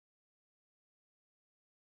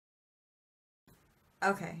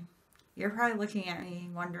Okay, you're probably looking at me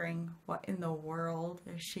wondering what in the world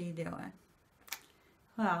is she doing?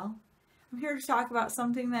 Well, I'm here to talk about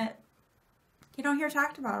something that you don't hear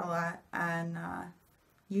talked about a lot on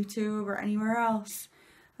YouTube or anywhere else.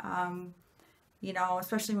 Um,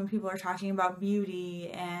 Especially when people are talking about beauty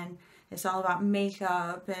and it's all about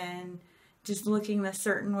makeup and just looking a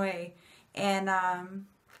certain way. And I'm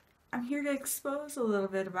here to expose a little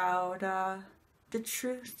bit about the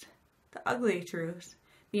truth, the ugly truth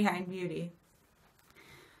behind beauty.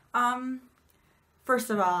 Um, First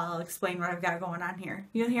of all, I'll explain what I've got going on here.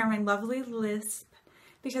 You'll hear my lovely lisp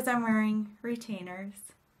because I'm wearing retainers.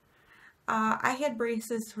 I had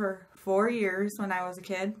braces for 4 years when I was a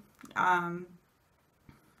kid,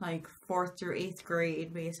 like fourth through eighth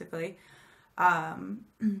grade, basically. Um,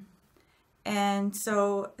 and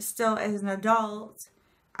so, still as an adult,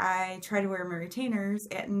 I try to wear my retainers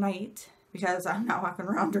at night because I'm not walking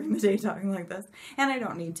around during the day talking like this, and I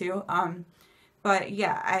don't need to. But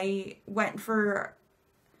yeah, I went for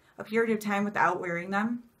a period of time without wearing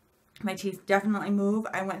them. My teeth definitely move.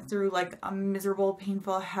 I went through like a miserable,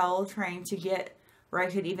 painful hell trying to get where I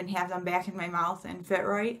could even have them back in my mouth and fit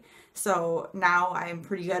right. So now I'm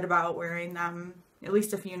pretty good about wearing them at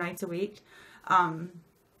least a few nights a week.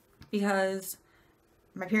 Because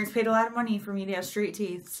my parents paid a lot of money for me to have straight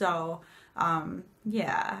teeth. So,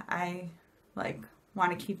 yeah, I like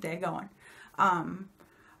want to keep that going.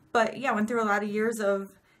 But yeah, went through a lot of years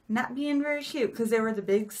of not being very cute because they were the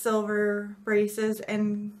big silver braces,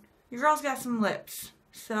 and your girl's got some lips.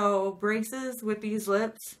 So braces with these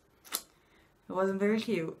lips, it wasn't very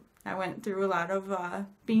cute. I went through a lot of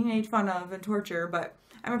being made fun of and torture, but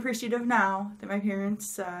I'm appreciative now that my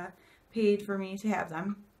parents paid for me to have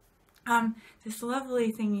them. This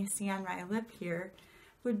lovely thing you see on my lip here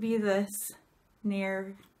would be this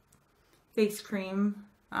Nair face cream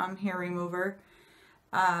hair remover.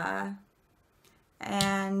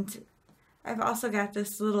 And I've also got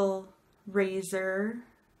this little razor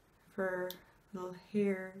for little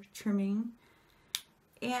hair trimming.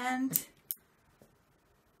 And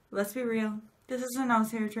let's be real, this is a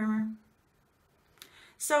nose hair trimmer.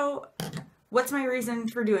 So, what's my reason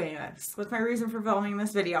for doing this? What's my reason for filming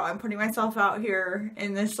this video? I'm putting myself out here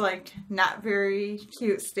in this like not very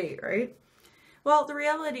cute state, right? Well, the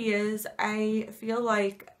reality is I feel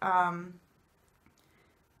like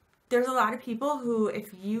there's a lot of people who,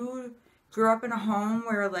 if you grew up in a home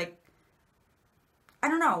where, like, I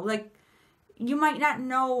don't know, like, you might not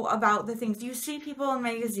know about the things. You see people in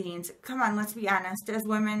magazines. Come on, let's be honest. As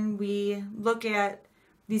women, we look at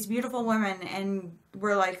these beautiful women and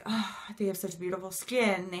we're like, oh, they have such beautiful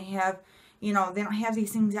skin. They have, they don't have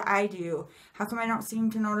these things that I do. How come I don't seem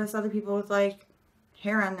to notice other people with, like,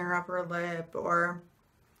 hair on their upper lip or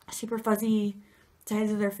super fuzzy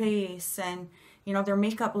sides of their face, and their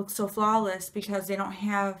makeup looks so flawless because they don't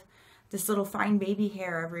have this little fine baby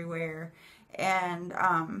hair everywhere. And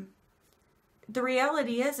the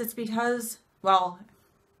reality is it's because, well,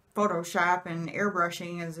 Photoshop and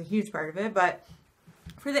airbrushing is a huge part of it, but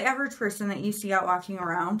for the average person that you see out walking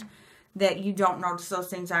around that you don't notice those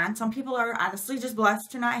things on, some people are honestly just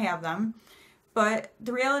blessed to not have them. But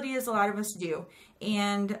the reality is a lot of us do.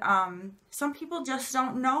 And some people just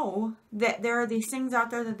don't know that there are these things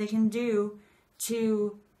out there that they can do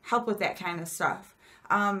to help with that kind of stuff.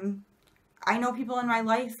 I know people in my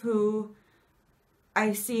life who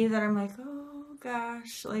I see that I'm like, oh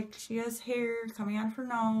gosh, like she has hair coming out of her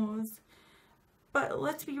nose. But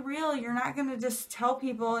let's be real, you're not going to just tell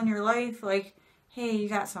people in your life like, hey, you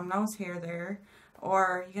got some nose hair there,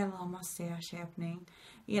 or you got a little mustache happening,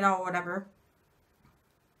 whatever.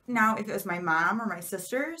 Now, if it was my mom or my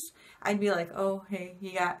sisters, I'd be like, oh, hey,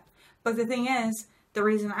 you got... But the thing is, the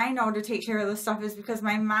reason I know to take care of this stuff is because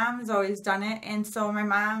my mom's always done it, and so my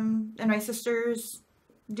mom and my sisters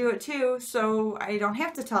do it too, so I don't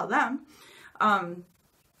have to tell them.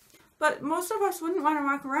 But most of us wouldn't want to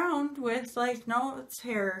walk around with, like, nose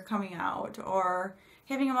hair coming out or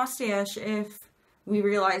having a mustache if we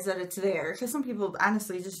realize that it's there, because some people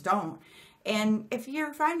honestly just don't. And if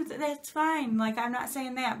you're fine with it, that's fine. Like, I'm not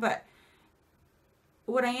saying that, but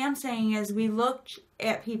what I am saying is we look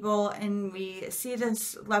at people and we see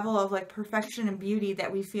this level of, like, perfection and beauty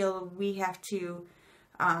that we feel we have to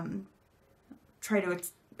try to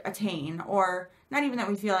attain. Or not even that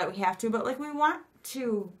we feel that we have to, but, like, we want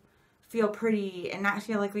to feel pretty and not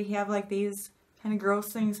feel like we have, like, these kind of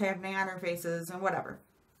gross things happening on our faces and whatever.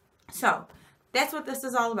 So, that's what this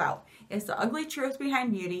is all about. It's the ugly truth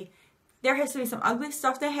behind beauty. There has to be some ugly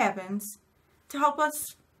stuff that happens to help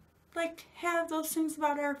us, like, have those things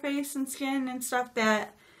about our face and skin and stuff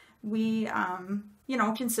that we,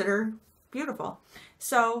 consider beautiful.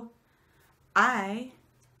 So I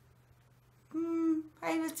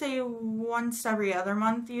would say once every other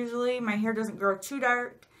month usually. My hair doesn't grow too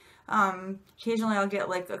dark. Occasionally I'll get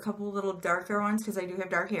like a couple little darker ones because I do have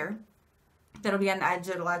dark hair. That'll be on the edge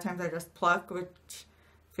that a lot of times I just pluck, which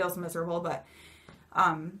feels miserable, but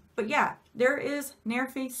yeah, there is Nair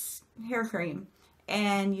Face hair cream,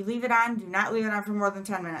 and you leave it on. Do not leave it on for more than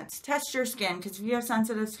 10 minutes. Test your skin, because if you have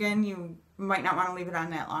sensitive skin, you might not want to leave it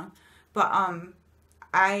on that long. But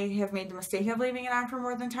I have made the mistake of leaving it on for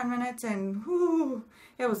more than 10 minutes, and whew,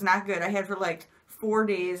 it was not good. I had for like 4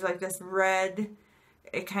 days like this red,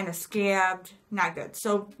 it kind of scabbed, not good.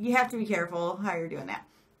 So you have to be careful how you're doing that.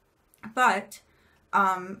 But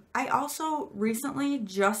I also recently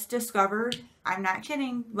just discovered, I'm not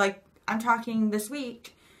kidding, like I'm talking this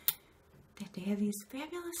week, that they have these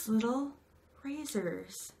fabulous little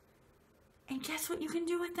razors. And guess what you can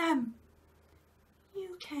do with them?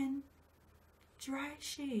 You can dry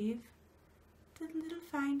shave the little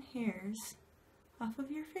fine hairs off of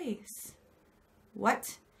your face.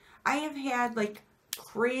 What? I have had like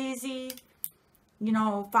crazy, you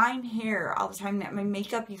know, fine hair all the time that my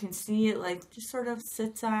makeup, you can see it like just sort of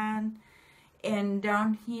sits on. And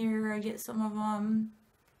down here I get some of them.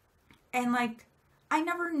 And like, I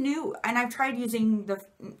never knew. And I've tried using the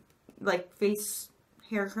like face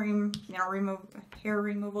hair cream, you know, hair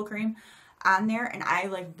removal cream on there, and I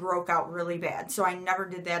like broke out really bad. So I never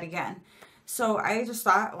did that again. So I just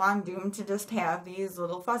thought, well, I'm doomed to just have these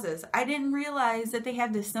little fuzzes. I didn't realize that they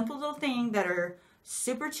have this simple little thing that are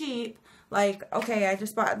super cheap. Like, okay, I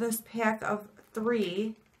just bought this pack of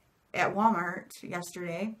 3 at Walmart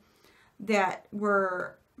yesterday that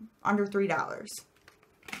were under $3.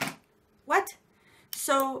 What?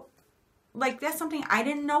 So, like, that's something I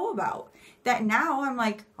didn't know about. That now I'm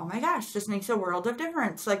like, oh my gosh, this makes a world of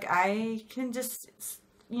difference. Like, I can just,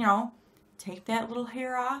 you know, take that little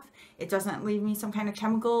hair off. It doesn't leave me some kind of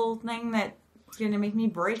chemical thing that's going to make me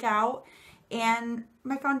break out. And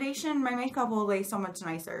my foundation, my makeup will lay so much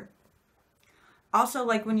nicer. Also,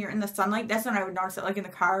 like, when you're in the sunlight, that's when I would notice it. Like, in the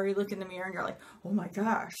car, you look in the mirror and you're like, oh my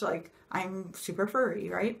gosh, like, I'm super furry,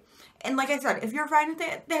 right? And like I said, if you're fine with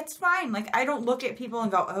it, that's fine. Like, I don't look at people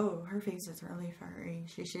and go, oh, her face is really furry.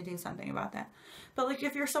 She should do something about that. But, like,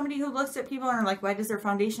 if you're somebody who looks at people and are like, why does their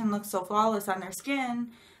foundation look so flawless on their skin?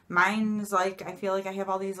 Mine's like, I feel like I have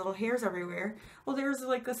all these little hairs everywhere. Well, there's,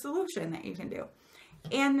 like, a solution that you can do.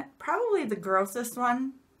 And probably the grossest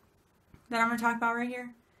one that I'm going to talk about right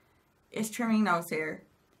here is trimming nose hair.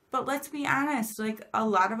 But let's be honest, like, a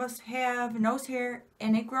lot of us have nose hair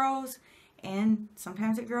and it grows, and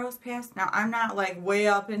sometimes it grows past. Now, I'm not like way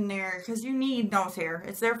up in there because you need nose hair.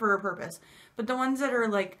 It's there for a purpose. But the ones that are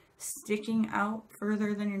like sticking out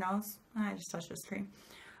further than your nose, I just touched this cream.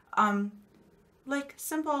 Like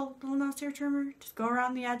simple little nose hair trimmer, just go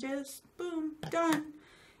around the edges, boom, done.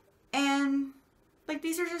 And like,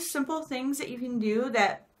 these are just simple things that you can do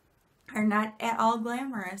that are not at all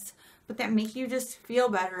glamorous, but that make you just feel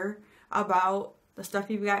better about the stuff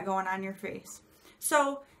you've got going on your face.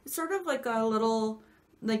 So it's sort of like a little,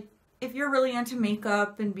 like, if you're really into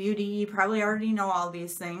makeup and beauty, you probably already know all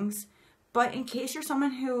these things. But in case you're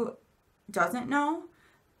someone who doesn't know,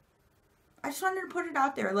 I just wanted to put it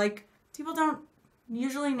out there. Like, people don't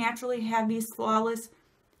usually naturally have these flawless,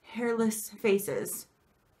 hairless faces.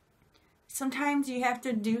 Sometimes you have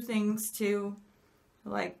to do things to,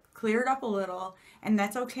 like, clear it up a little, and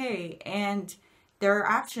that's okay. And there are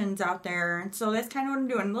options out there, and so that's kind of what I'm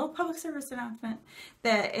doing. A little public service announcement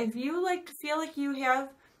that if you like feel like you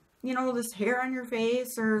have, you know, this hair on your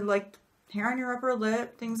face or like hair on your upper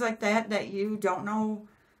lip, things like that, that you don't know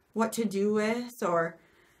what to do with, or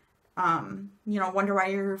you know, wonder why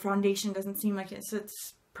your foundation doesn't seem like it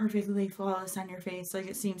sits perfectly flawless on your face like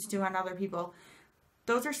it seems to on other people.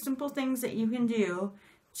 Those are simple things that you can do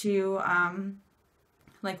to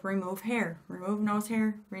like remove hair, remove nose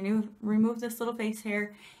hair, remove this little face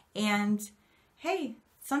hair. And hey,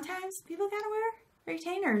 sometimes people gotta wear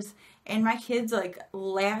retainers. And my kids like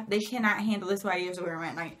laugh, they cannot handle this, why I usually wear them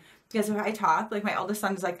at night. Because if I talk, like my oldest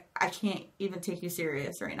son is like, I can't even take you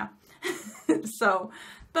serious right now. So,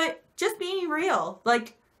 but just being real,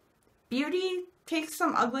 like, beauty takes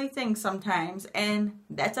some ugly things sometimes, and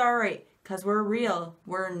that's alright, because we're real,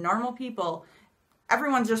 we're normal people.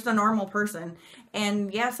 Everyone's just a normal person.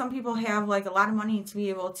 And yeah, some people have like a lot of money to be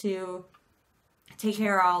able to take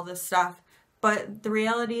care of all this stuff. But the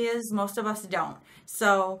reality is most of us don't.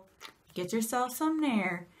 So get yourself some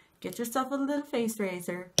Nair. Get yourself a little face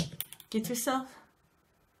razor. Get yourself...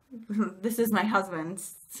 This is my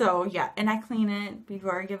husband's. So yeah, and I clean it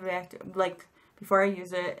before I give it back to... Like, before I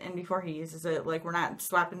use it and before he uses it. Like, we're not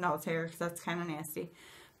swapping notes here because that's kind of nasty.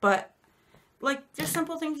 But, like, just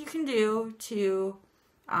simple things you can do to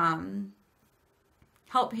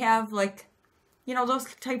help have, like, you know, those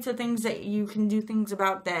types of things that you can do things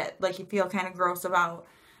about that, like, you feel kind of gross about,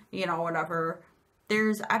 you know, whatever.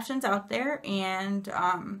 There's options out there, and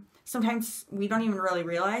sometimes we don't even really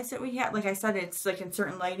realize that we have, like I said, it's like in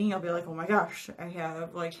certain lighting, you'll be like, oh my gosh, I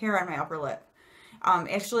have like hair on my upper lip.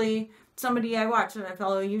 Actually, somebody I watched, a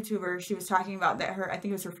fellow YouTuber, she was talking about that I think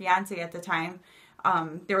it was her fiance at the time,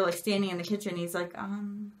 they were like standing in the kitchen, he's like,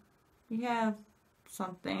 you have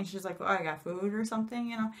something. She's like, oh, I got food or something,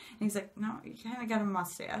 you know? And he's like, no, you kind of got a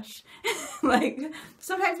mustache. Like,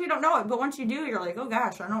 sometimes we don't know it, but once you do, you're like, oh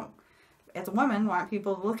gosh, I don't, as a woman, want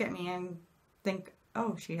people to look at me and think,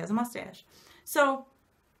 oh, she has a mustache. So,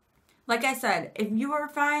 like I said, if you are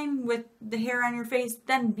fine with the hair on your face,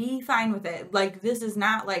 then be fine with it. Like, this is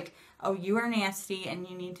not like, oh, you are nasty and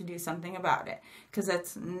you need to do something about it. Because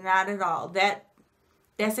that's not at all.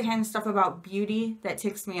 That's the kind of stuff about beauty that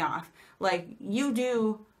ticks me off. Like, you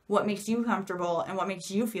do what makes you comfortable and what makes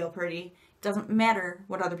you feel pretty. It doesn't matter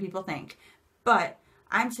what other people think. But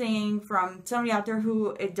I'm saying from somebody out there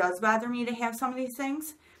who it does bother me to have some of these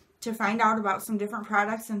things, to find out about some different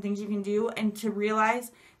products and things you can do, and to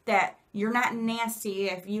realize that you're not nasty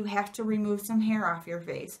if you have to remove some hair off your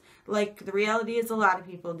face. Like, the reality is a lot of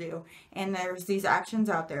people do, and there's these options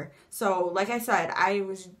out there. So, like I said,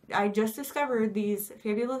 I just discovered these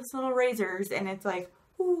fabulous little razors, and it's like,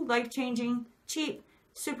 ooh, life-changing, cheap,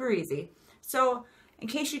 super easy. So, in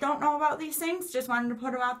case you don't know about these things, just wanted to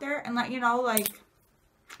put them out there and let you know, like,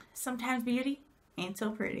 sometimes beauty ain't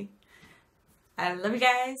so pretty. I love you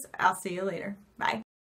guys. I'll see you later. Bye.